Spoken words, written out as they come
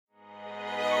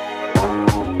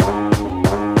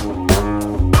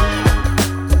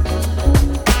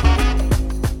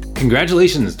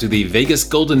Congratulations to the Vegas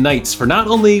Golden Knights for not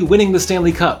only winning the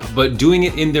Stanley Cup, but doing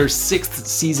it in their 6th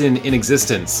season in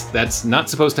existence. That's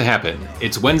not supposed to happen.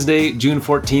 It's Wednesday, June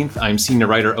 14th. I'm senior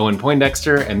writer Owen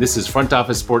Poindexter, and this is Front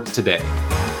Office Sports Today.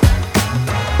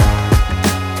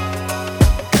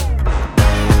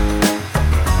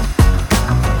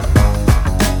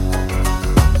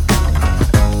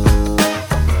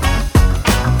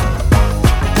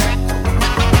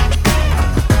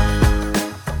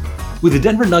 With the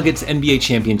Denver Nuggets NBA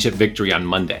championship victory on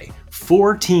Monday,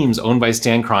 4 teams owned by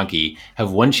Stan Kroenke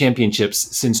have won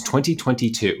championships since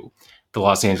 2022. The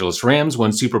Los Angeles Rams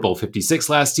won Super Bowl 56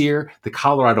 last year, the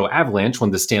Colorado Avalanche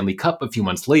won the Stanley Cup a few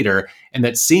months later, and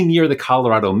that same year the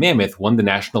Colorado Mammoth won the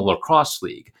National Lacrosse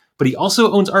League. But he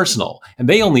also owns Arsenal, and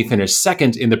they only finished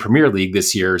second in the Premier League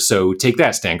this year, so take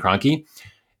that, Stan Kroenke.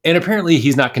 And apparently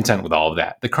he's not content with all of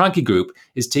that. The Kroenke Group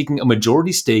is taking a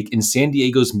majority stake in San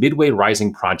Diego's Midway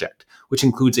Rising project, which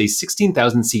includes a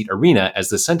 16,000-seat arena as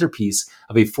the centerpiece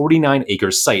of a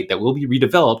 49-acre site that will be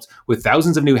redeveloped with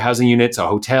thousands of new housing units, a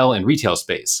hotel, and retail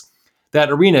space.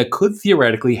 That arena could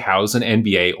theoretically house an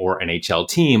NBA or NHL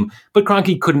team, but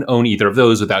Kroenke couldn't own either of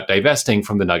those without divesting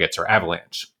from the Nuggets or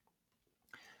Avalanche.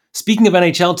 Speaking of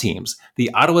NHL teams,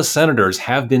 the Ottawa Senators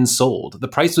have been sold. The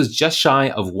price was just shy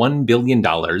of $1 billion,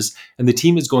 and the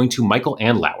team is going to Michael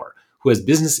Andlauer, who has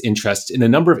business interests in a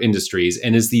number of industries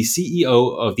and is the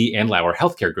CEO of the Andlauer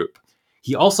Healthcare Group.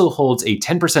 He also holds a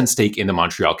 10% stake in the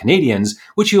Montreal Canadiens,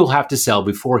 which he will have to sell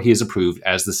before he is approved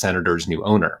as the Senators' new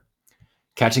owner.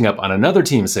 Catching up on another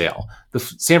team sale, the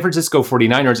San Francisco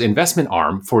 49ers investment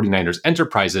arm, 49ers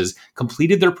Enterprises,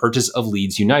 completed their purchase of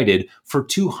Leeds United for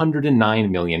 $209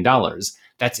 million.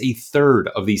 That's a third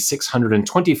of the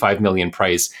 $625 million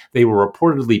price they were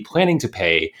reportedly planning to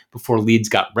pay before Leeds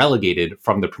got relegated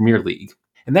from the Premier League.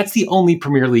 And that's the only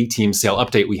Premier League team sale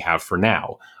update we have for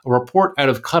now. A report out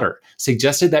of Qatar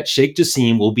suggested that Sheikh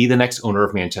Jassim will be the next owner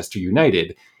of Manchester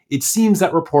United. It seems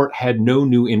that report had no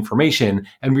new information,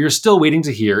 and we are still waiting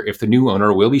to hear if the new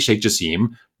owner will be Sheikh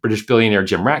Jassim, British billionaire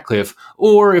Jim Ratcliffe,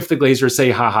 or if the Glazers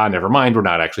say, haha, never mind, we're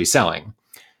not actually selling.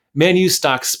 Man U's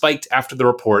stock spiked after the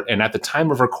report, and at the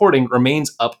time of recording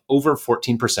remains up over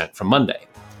 14% from Monday.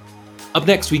 Up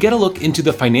next, we get a look into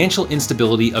the financial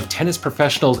instability of tennis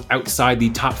professionals outside the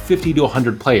top 50 to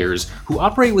 100 players who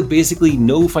operate with basically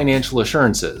no financial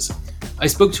assurances. I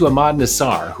spoke to Ahmad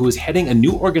Nassar, who is heading a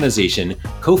new organization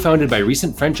co-founded by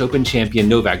recent French Open champion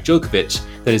Novak Djokovic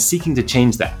that is seeking to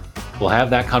change that. We'll have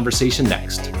that conversation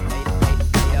next.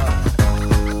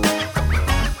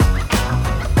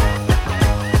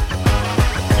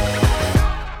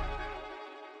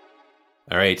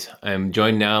 All right, I'm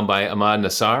joined now by Ahmad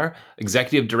Nassar,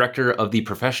 Executive Director of the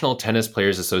Professional Tennis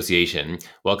Players Association.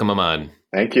 Welcome, Ahmad.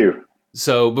 Thank you.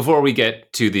 So before we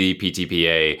get to the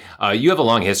PTPA, you have a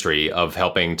long history of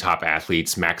helping top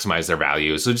athletes maximize their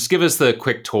value. So just give us the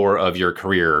quick tour of your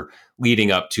career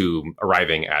leading up to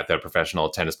arriving at the Professional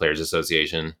Tennis Players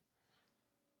Association.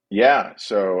 Yeah,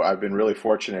 so I've been really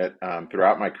fortunate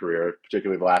throughout my career,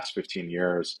 particularly the last 15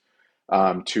 years,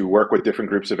 to work with different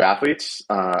groups of athletes,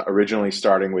 originally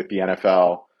starting with the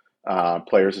NFL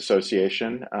Players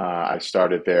Association. I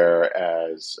started there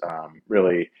as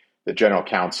really the general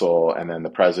counsel and then the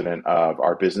president of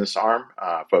our business arm,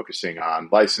 focusing on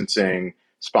licensing,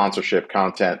 sponsorship,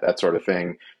 content, that sort of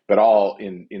thing, but all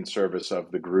in service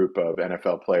of the group of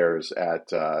NFL players at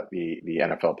the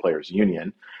NFL Players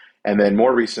Union. And then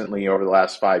more recently, over the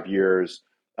last 5 years,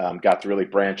 got to really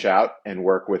branch out and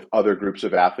work with other groups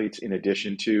of athletes in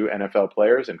addition to NFL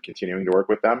players and continuing to work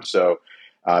with them. So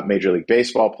Major League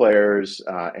Baseball players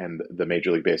and the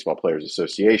Major League Baseball Players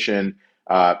Association,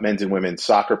 men's and women's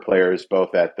soccer players,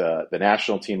 both at the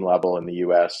national team level in the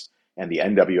U.S. and the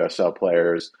NWSL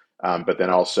players, but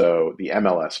then also the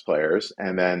MLS players,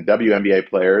 and then WNBA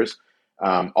players,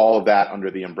 all of that under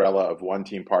the umbrella of One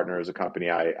Team Partners, a company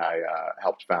I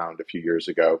helped found a few years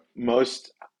ago.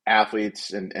 Most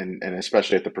athletes, and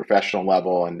especially at the professional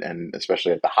level and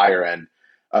especially at the higher end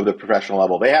of the professional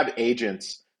level, they have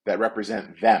agents that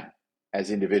represent them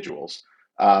as individuals.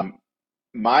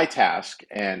 My task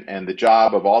and the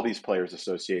job of all these players'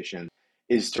 associations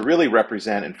is to really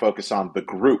represent and focus on the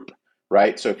group,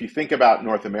 right? So if you think about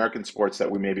North American sports that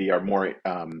we maybe are more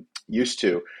used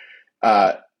to,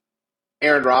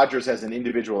 Aaron Rodgers has an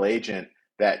individual agent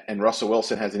and Russell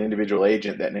Wilson has an individual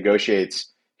agent that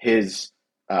negotiates his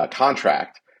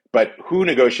contract, but who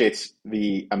negotiates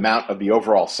the amount of the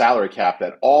overall salary cap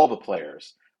that all the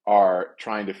players are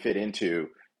trying to fit into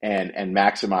and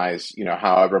maximize,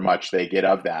 however much they get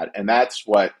of that. And that's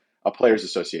what a players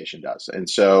association does. And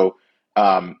so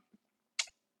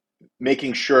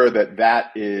making sure that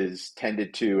that is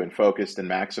tended to and focused and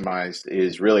maximized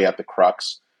is really at the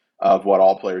crux of what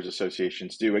all players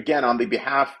associations do. Again, on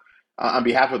behalf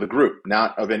of the group,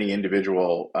 not of any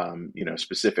individual,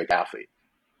 specific athlete.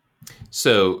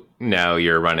 So now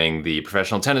you're running the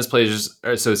Professional Tennis Players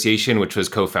Association, which was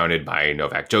co-founded by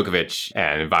Novak Djokovic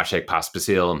and Vasek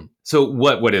Pospisil. So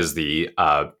what is the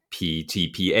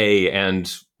PTPA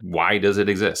and why does it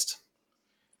exist?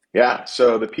 Yeah,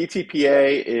 so the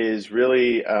PTPA is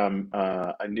really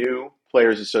a new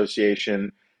players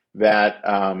association that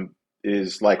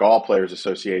is like all players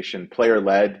association, player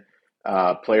led,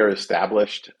 player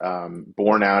established,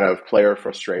 born out of player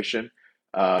frustration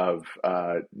of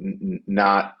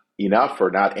not enough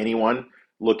or not anyone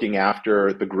looking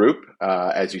after the group.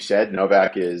 As you said,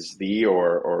 Novak is the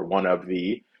or one of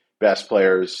the best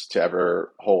players to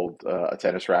ever hold a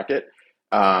tennis racket.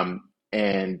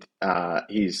 And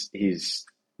he's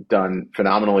done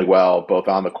phenomenally well both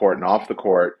on the court and off the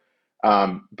court.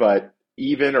 But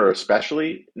even or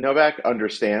especially Novak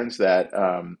understands that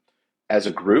as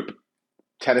a group,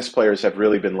 tennis players have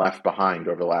really been left behind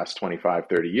over the last 25,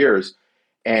 30 years.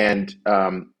 And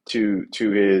to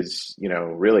his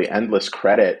really endless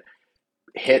credit,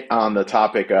 hit on the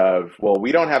topic of, well,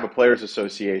 we don't have a players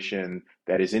association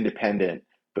that is independent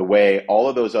the way all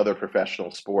of those other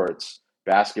professional sports,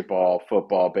 basketball,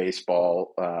 football,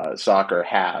 baseball, soccer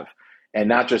have, and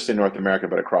not just in North America,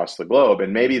 but across the globe.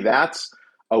 And maybe that's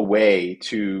a way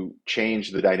to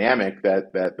change the dynamic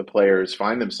that the players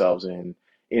find themselves in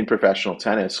professional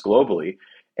tennis globally.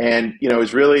 And,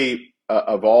 it's really,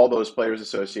 of all those players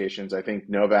associations, I think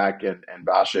Novak and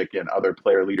Vasek and other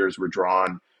player leaders were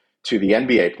drawn to the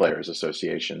NBA Players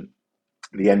Association,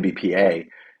 the NBPA,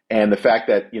 and the fact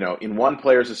that, in one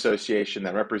players association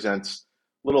that represents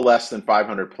a little less than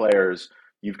 500 players,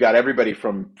 you've got everybody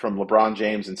from LeBron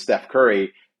James and Steph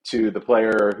Curry to the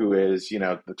player who is,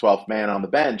 the 12th man on the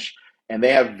bench, and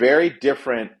they have very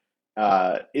different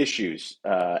issues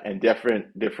and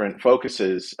different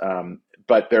focuses,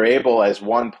 but they're able as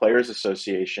one players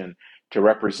association to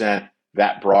represent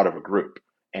that broad of a group.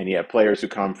 And you have players who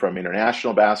come from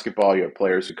international basketball. You have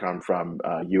players who come from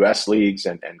U.S. leagues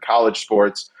and college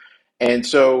sports. And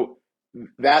so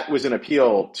that was an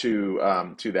appeal to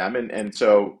them. And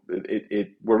so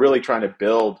we're really trying to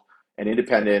build an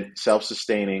independent,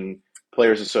 self-sustaining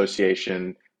players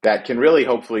association that can really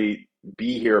hopefully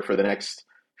be here for the next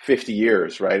 50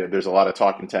 years, right? There's a lot of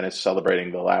talk in tennis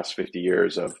celebrating the last 50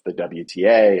 years of the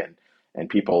WTA and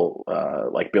people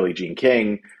like Billie Jean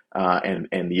King and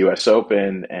the U.S.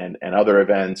 Open and other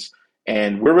events.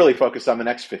 And we're really focused on the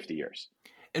next 50 years.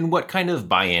 And what kind of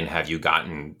buy-in have you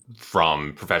gotten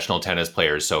from professional tennis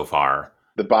players so far?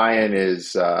 The buy-in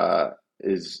has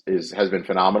been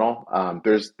phenomenal.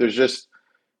 There's just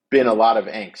been a lot of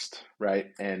angst, right,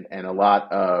 and a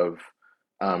lot of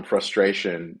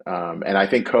frustration, and I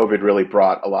think COVID really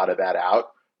brought a lot of that out.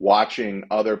 Watching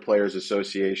other players'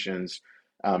 associations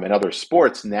and other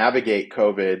sports navigate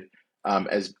COVID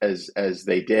as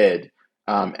they did,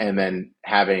 and then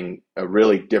having a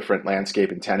really different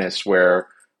landscape in tennis where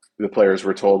the players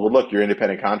were told, well, look, you're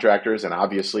independent contractors, and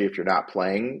obviously if you're not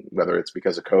playing, whether it's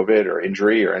because of COVID or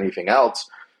injury or anything else,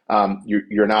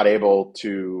 you're not able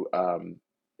to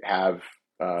have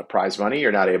prize money.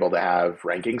 You're not able to have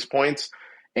rankings points.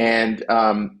 And,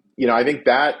 I think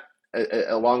that,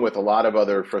 along with a lot of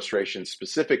other frustrations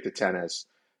specific to tennis,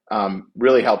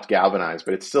 really helped galvanize,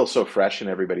 but it's still so fresh in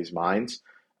everybody's minds.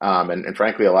 And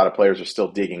frankly, a lot of players are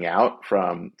still digging out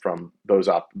from those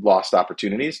lost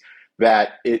opportunities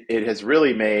that it has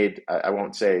really made, I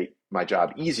won't say my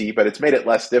job easy, but it's made it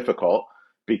less difficult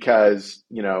because,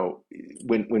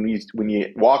 when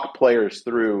you walk players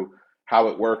through how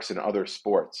it works in other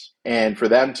sports, and for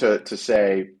them to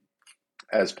say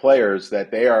as players that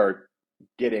they are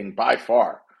getting by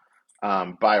far,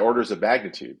 by orders of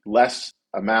magnitude, less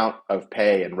amount of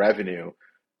pay and revenue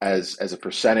as a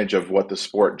percentage of what the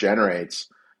sport generates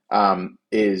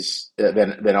is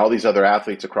than all these other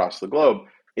athletes across the globe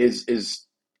is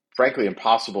frankly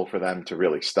impossible for them to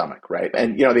really stomach, right?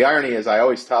 And the irony is, I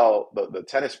always tell the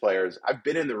tennis players, I've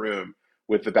been in the room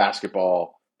with the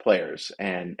basketball players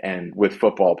and with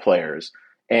football players,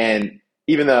 and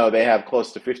even though they have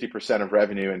close to 50% of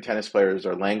revenue, and tennis players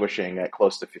are languishing at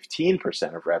close to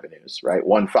 15% of revenues, right?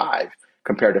 1-5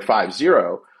 compared to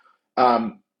 5-0.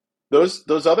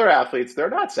 Those other athletes, they're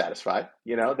not satisfied.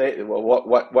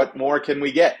 What more can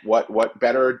we get? What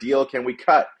better deal can we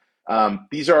cut?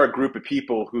 These are a group of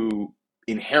people who,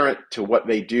 inherent to what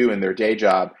they do in their day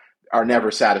job, are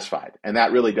never satisfied, and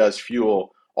that really does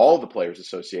fuel all the players'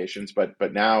 associations. But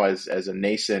now, as a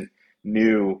nascent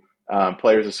new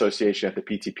Players Association at the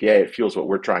PTPA, it fuels what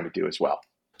we're trying to do as well.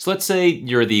 So let's say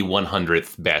you're the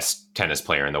 100th best tennis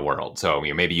player in the world. So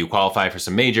maybe you qualify for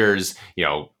some majors.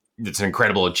 It's an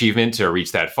incredible achievement to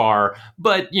reach that far,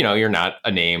 but you're not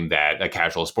a name that a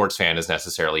casual sports fan has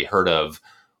necessarily heard of.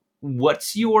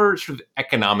 What's your sort of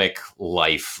economic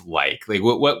life like? Like,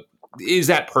 what is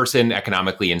that person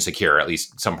economically insecure at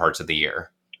least some parts of the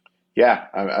year? Yeah,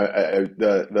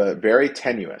 the very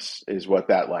tenuous is what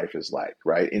that life is like,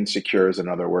 right? Insecure is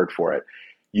another word for it.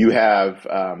 You have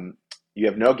you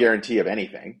have no guarantee of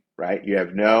anything, right? You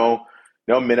have no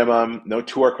minimum, no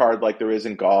tour card like there is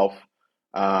in golf.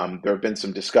 There have been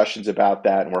some discussions about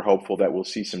that, and we're hopeful that we'll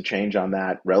see some change on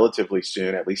that relatively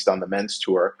soon, at least on the men's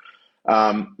tour.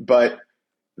 But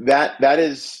that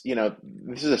is,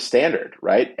 this is a standard,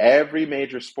 right? Every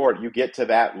major sport, you get to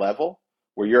that level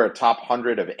where you're a top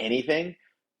 100 of anything,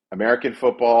 American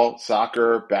football,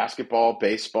 soccer, basketball,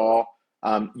 baseball.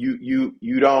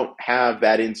 You don't have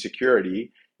that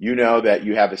insecurity. You know that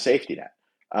you have a safety net.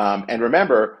 And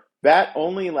remember, that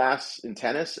only lasts in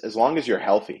tennis as long as you're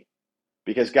healthy,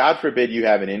 because God forbid you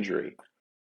have an injury.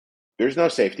 There's no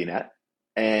safety net.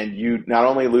 And you not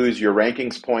only lose your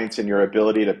rankings points and your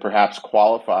ability to perhaps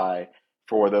qualify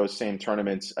for those same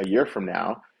tournaments a year from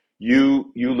now,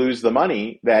 you lose the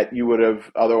money that you would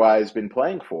have otherwise been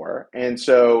playing for. And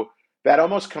so that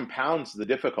almost compounds the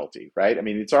difficulty, right? I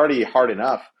mean, it's already hard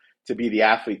enough to be the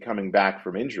athlete coming back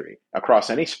from injury across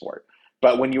any sport.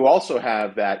 But when you also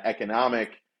have that economic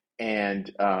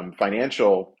and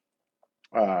financial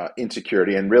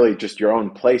insecurity, and really just your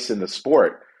own place in the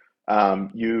sport,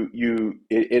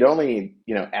 it only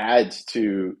adds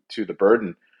to the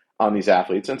burden on these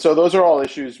athletes. And so those are all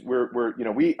issues.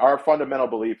 Our fundamental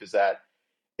belief is that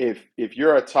if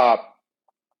you're a top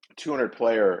 200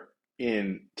 player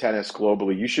in tennis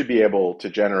globally, you should be able to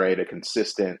generate a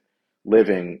consistent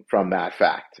living from that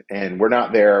fact. And we're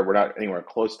not there. We're not anywhere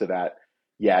close to that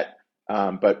yet.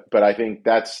 But I think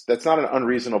that's not an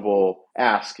unreasonable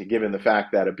ask, given the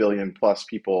fact that 1 billion plus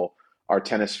people are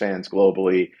tennis fans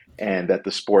globally, and that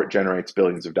the sport generates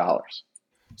billions of dollars.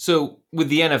 So with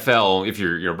the NFL, if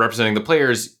you're representing the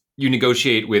players, you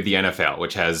negotiate with the NFL,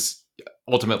 which has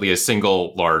ultimately a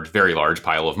single very large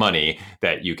pile of money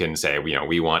that you can say,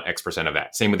 we want X percent of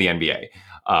that. Same with the NBA,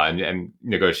 and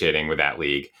negotiating with that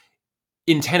league.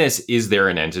 In tennis, is there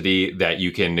an entity that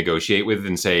you can negotiate with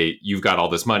and say, you've got all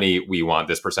this money, we want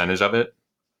this percentage of it?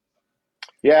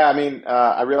 Yeah, I mean,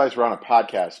 I realize we're on a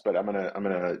podcast, but I'm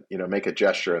gonna make a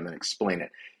gesture and then explain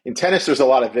it. In tennis, there's a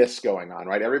lot of this going on,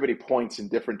 right? Everybody points in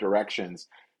different directions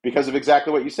because of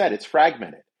exactly what you said. It's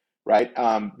fragmented, right?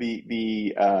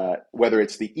 The whether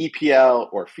it's the EPL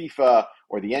or FIFA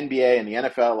or the NBA and the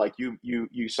NFL, like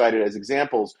you cited as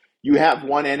examples, you have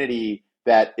one entity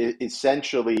that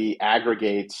essentially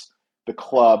aggregates the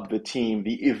club, the team,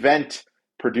 the event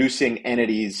producing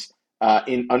entities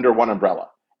in under one umbrella.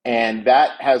 And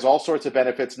that has all sorts of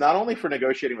benefits, not only for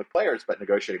negotiating with players, but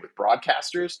negotiating with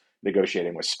broadcasters,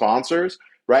 negotiating with sponsors,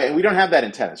 right? And we don't have that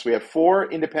in tennis. We have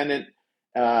 4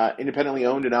 independently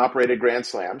owned and operated Grand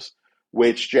Slams,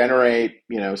 which generate,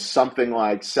 something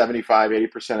like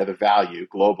 75-80% of the value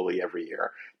globally every year.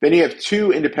 Then you have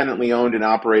 2 independently owned and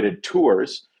operated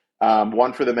tours,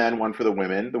 one for the men, one for the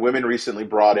women. The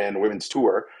women's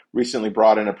tour recently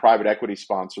brought in a private equity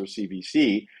sponsor,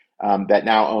 CVC, that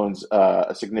now owns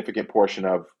a significant portion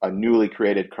of a newly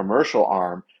created commercial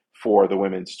arm for the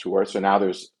women's tour. So now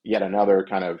there's yet another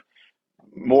kind of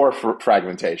more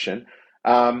fragmentation.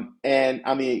 And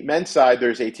on the men's side,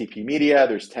 there's ATP Media,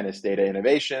 there's Tennis Data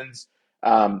Innovations.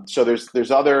 So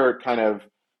there's other kind of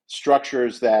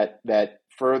structures that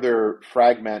further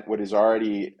fragment what is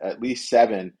already at least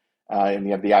 7. And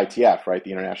you have the ITF, right,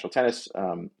 the International Tennis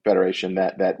Federation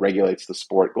that regulates the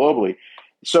sport globally.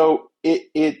 So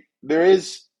there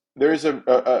is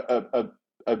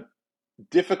a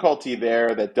difficulty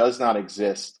there that does not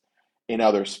exist in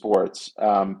other sports.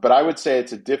 But I would say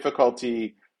it's a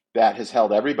difficulty that has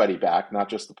held everybody back, not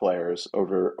just the players,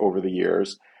 over the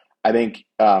years. I think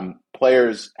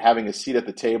players having a seat at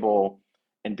the table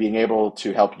and being able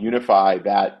to help unify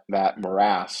that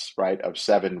morass, right, of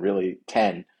 7, really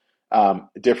 10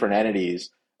 different entities,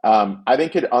 I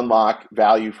think could unlock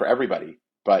value for everybody,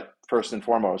 but first and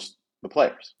foremost, the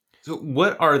players. So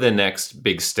what are the next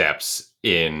big steps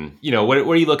in, what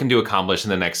are you looking to accomplish in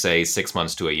the next, say, 6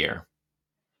 months to a year?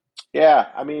 Yeah,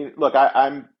 I mean, look,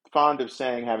 I'm fond of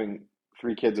saying having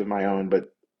 3 kids of my own,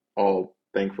 but all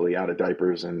thankfully out of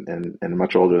diapers and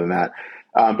much older than that.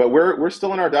 But we're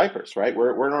still in our diapers, right?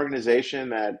 We're an organization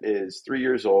that is 3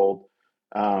 years old,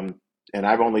 and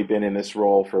I've only been in this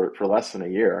role for less than a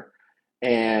year.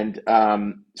 And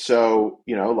so,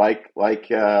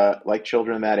 like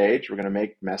children that age, we're going to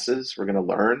make messes. We're going to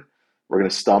learn. We're going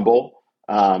to stumble,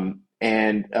 but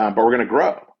we're going to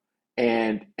grow.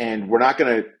 And we're not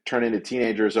going to turn into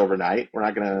teenagers overnight. We're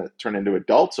not going to turn into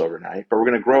adults overnight, but we're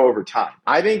going to grow over time.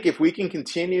 I think if we can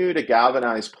continue to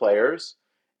galvanize players,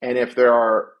 and if there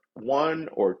are one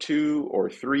or two or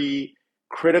three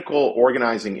critical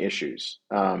organizing issues,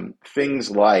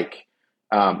 things like,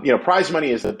 prize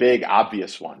money is the big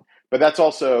obvious one, but that's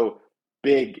also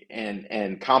big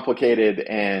and complicated,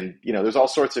 and there's all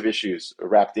sorts of issues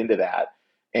wrapped into that.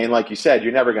 And like you said,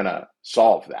 you're never going to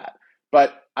solve that.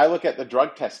 But I look at the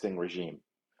drug testing regime.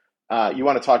 You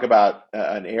want to talk about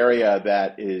an area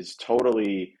that is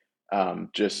totally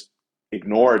just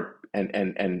ignored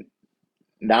and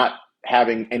not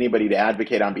having anybody to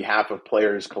advocate on behalf of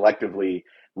players collectively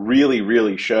really,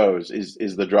 really shows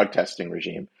is the drug testing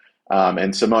regime.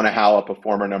 And Simona Halep, a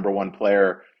former number one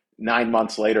player, 9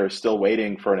 months later is still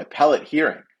waiting for an appellate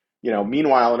hearing.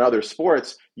 Meanwhile, in other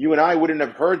sports, you and I wouldn't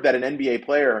have heard that an NBA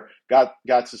player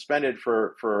got suspended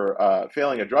for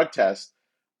failing a drug test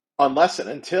unless and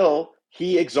until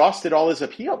he exhausted all his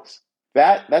appeals.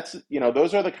 That's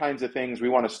those are the kinds of things we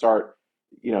want to start.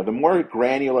 The more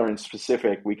granular and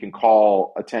specific we can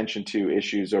call attention to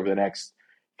issues over the next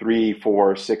 3,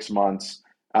 4, 6 months,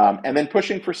 and then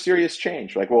pushing for serious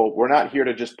change. Like, well, we're not here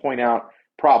to just point out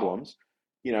problems.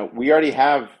 We already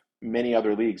have many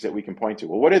other leagues that we can point to.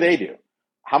 Well, what do?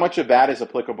 How much of that is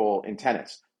applicable in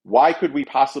tennis? Why could we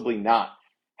possibly not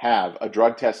have a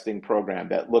drug testing program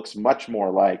that looks much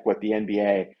more like what the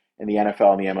NBA and the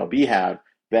NFL and the MLB have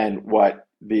than what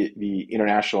the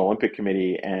International Olympic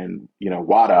Committee and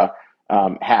WADA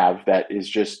have, that is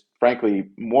just frankly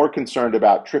more concerned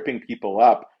about tripping people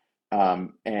up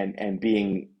and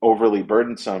being overly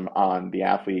burdensome on the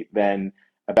athlete than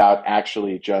about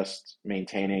actually just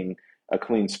maintaining a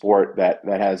clean sport that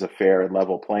has a fair and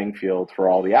level playing field for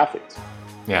all the athletes.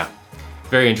 Yeah,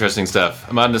 very interesting stuff.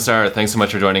 Ahmad Nassar, thanks so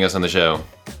much for joining us on the show.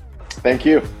 Thank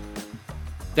you.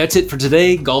 That's it for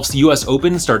today. Golf's US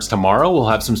Open starts tomorrow. We'll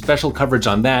have some special coverage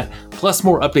on that, plus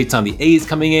more updates on the A's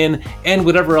coming in, and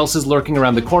whatever else is lurking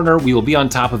around the corner. We will be on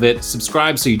top of it.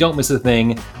 Subscribe so you don't miss a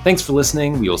thing. Thanks for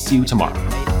listening. We will see you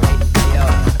tomorrow.